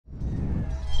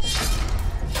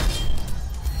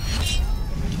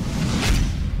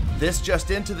This just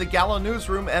into the Gala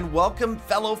newsroom, and welcome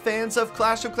fellow fans of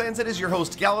Clash of Clans. It is your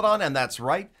host Galadon, and that's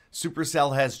right,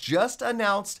 Supercell has just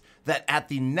announced that at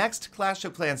the next Clash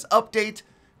of Clans update,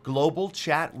 global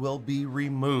chat will be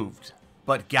removed.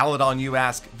 But Galadon, you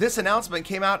ask, this announcement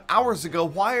came out hours ago.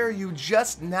 Why are you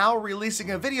just now releasing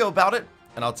a video about it?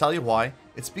 And I'll tell you why.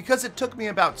 It's because it took me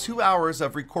about 2 hours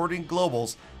of recording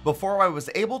globals before I was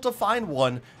able to find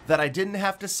one that I didn't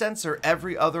have to censor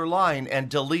every other line and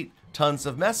delete tons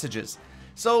of messages.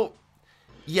 So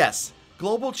yes,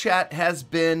 global chat has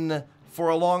been for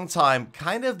a long time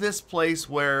kind of this place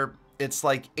where it's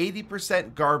like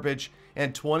 80% garbage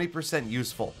and 20%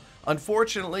 useful.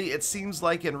 Unfortunately, it seems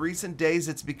like in recent days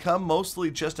it's become mostly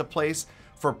just a place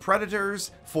for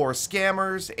predators, for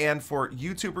scammers, and for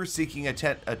YouTubers seeking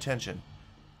attention.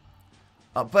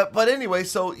 But anyway,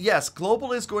 so yes,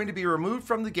 global is going to be removed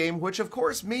from the game, which of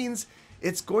course means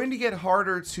it's going to get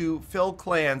harder to fill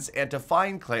clans and to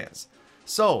find clans.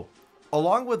 So,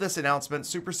 along with this announcement,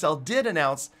 Supercell did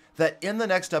announce that in the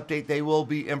next update they will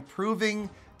be improving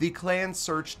the clan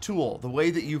search tool, the way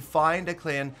that you find a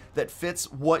clan that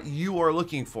fits what you are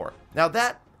looking for. Now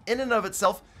that, in and of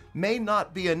itself, may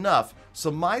not be enough,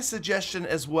 so my suggestion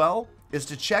as well is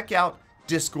to check out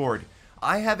Discord.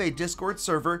 I have a Discord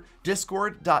server,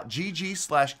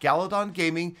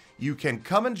 discord.gg/GaladonGaming. You can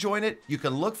come and join it, you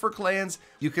can look for clans,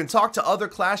 you can talk to other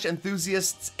Clash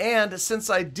enthusiasts, and since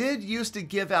I did used to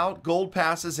give out gold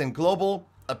passes in global,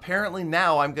 apparently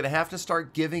now I'm going to have to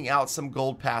start giving out some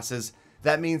gold passes.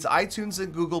 That means iTunes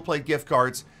and Google Play gift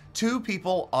cards to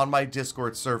people on my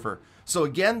Discord server. So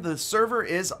again, the server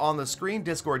is on the screen,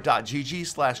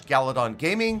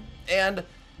 discord.gg/GaladonGaming, and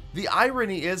the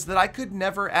irony is that I could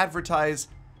never advertise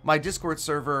my Discord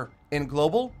server in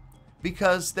global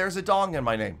because there's a dong in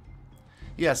my name.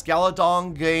 Yes,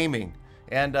 Galadon Gaming.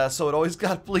 And so it always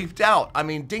got bleeped out. I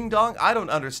mean, ding dong, I don't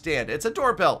understand. It's a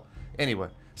doorbell. Anyway,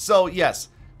 so yes,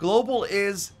 global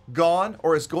is gone,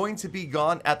 or is going to be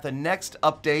gone at the next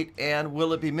update. And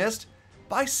will it be missed?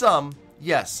 By some,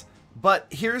 yes. But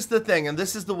here's the thing, and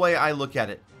this is the way I look at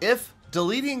it. If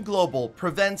deleting global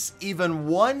prevents even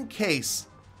one case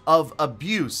of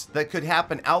abuse that could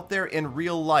happen out there in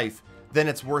real life, then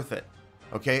it's worth it.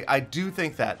 Okay, I do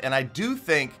think that, and I do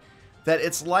think that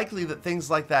it's likely that things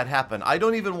like that happen. I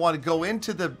don't even want to go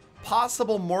into the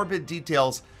possible morbid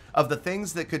details of the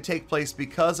things that could take place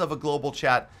because of a global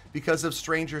chat, because of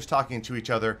strangers talking to each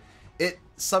other. It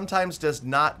sometimes does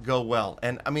not go well,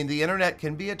 and I mean, the internet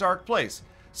can be a dark place.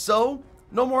 So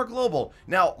no more global.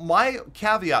 Now, my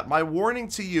caveat, my warning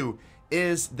to you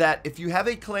is that if you have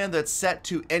a clan that's set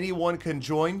to anyone can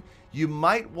join, you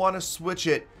might want to switch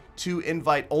it to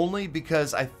invite only,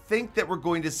 because I think that we're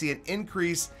going to see an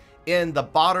increase in the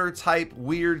botter type,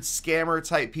 weird scammer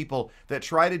type people that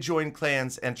try to join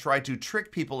clans and try to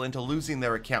trick people into losing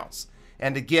their accounts.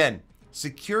 And again,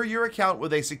 secure your account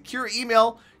with a secure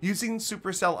email using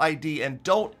Supercell ID, and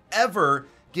don't ever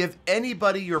give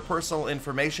anybody your personal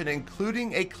information,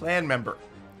 including a clan member.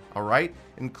 All right,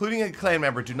 including a clan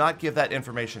member. Do not give that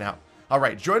information out. All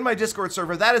right, join my Discord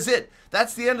server. That is it.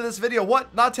 That's the end of this video.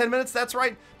 What? Not 10 minutes? That's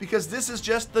right, because this is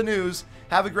just the news.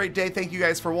 Have a great day. Thank you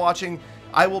guys for watching.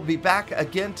 I will be back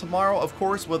again tomorrow, of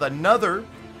course, with another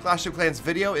Clash of Clans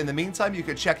video. In the meantime, you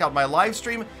can check out my live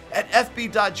stream at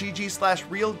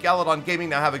fb.gg/RealGaladonGaming.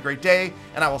 Now have a great day,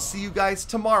 and I will see you guys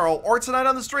tomorrow or tonight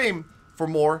on the stream for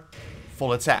more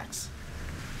Full Attacks.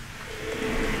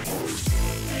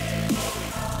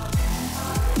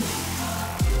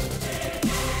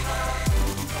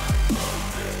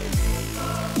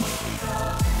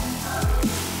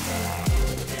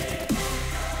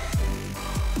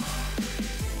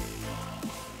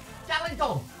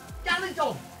 Galadon!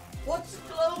 What's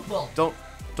global? Don't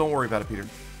worry about it, Peter.